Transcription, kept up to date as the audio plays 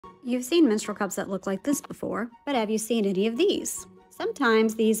You've seen menstrual cups that look like this before, but have you seen any of these?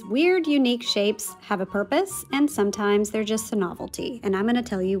 Sometimes these weird, unique shapes have a purpose, and sometimes they're just a novelty, and I'm going to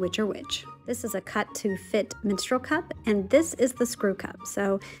tell you which are which. This is a cut-to-fit menstrual cup, and this is the screw cup.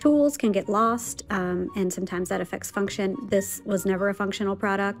 So tools can get lost, and sometimes that affects function. This was never a functional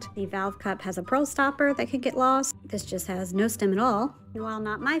product. The valve cup has a pearl stopper that could get lost. This just has no stem at all. While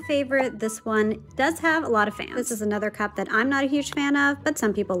not my favorite, this one does have a lot of fans. This is another cup that I'm not a huge fan of, but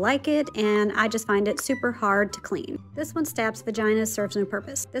some people like it, and I just find it super hard to clean. This one stabs vaginas, serves no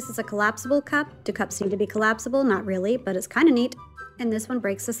purpose. This is a collapsible cup. Do cups need to be collapsible? Not really, but it's kind of neat. And this one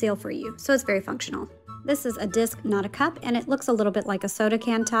breaks the seal for you, so it's very functional. This is a disc, not a cup, and it looks a little bit like a soda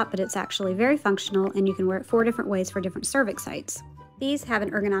can top, but it's actually very functional, and you can wear it 4 different ways for different cervix heights. These have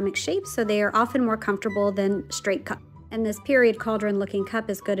an ergonomic shape, so they are often more comfortable than straight cup. And this period cauldron looking cup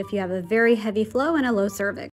is good if you have a very heavy flow and a low cervix.